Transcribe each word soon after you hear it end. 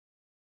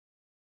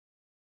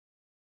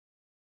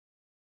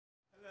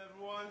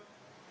everyone.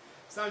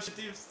 So I'm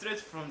shooting straight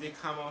from the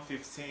Camon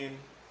 15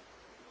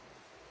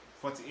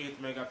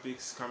 48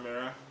 megapixel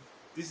camera.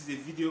 This is the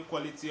video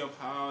quality of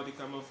how the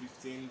Camon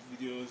 15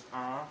 videos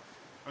are.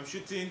 I'm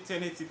shooting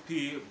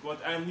 1080p, but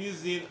I'm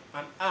using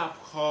an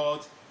app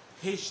called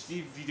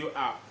HD Video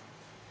app.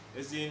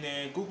 It's in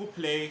Google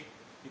Play.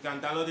 You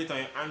can download it on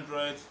your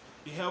Android.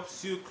 It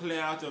helps you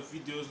clear out your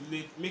videos,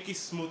 make it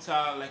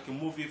smoother, like a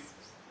movie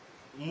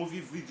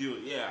video,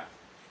 yeah,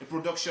 a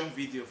production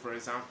video, for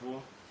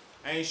example.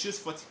 And it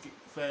shoots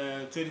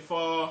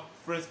 24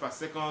 frames per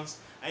second,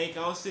 and you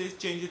can also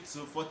change it to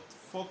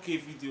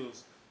 4K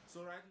videos.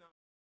 So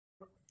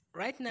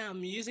Right now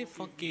I'm using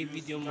 4K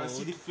video you mode. can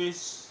see the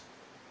face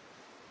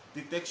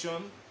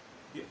detection.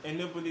 You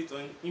enable it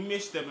on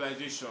image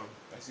stabilization.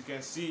 As you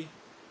can see,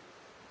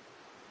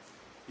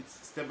 it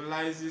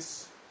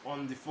stabilizes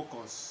on the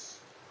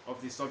focus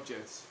of the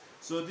subject.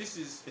 So this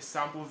is a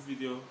sample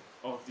video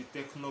of the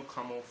Tecno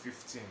Camon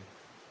 15.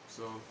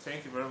 So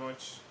thank you very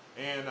much,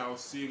 and I'll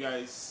see you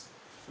guys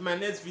in my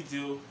next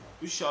video,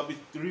 which shall be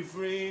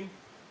reviewing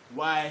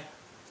why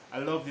I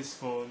love this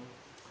phone,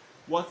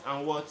 what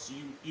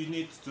you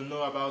need to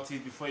know about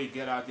it before you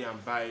get out there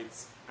and buy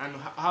it, and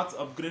how to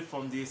upgrade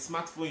from the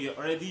smartphone you're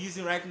already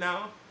using right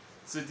now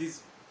to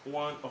this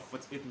one of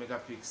 48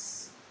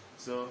 megapixels.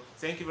 So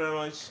thank you very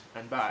much,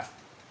 and bye.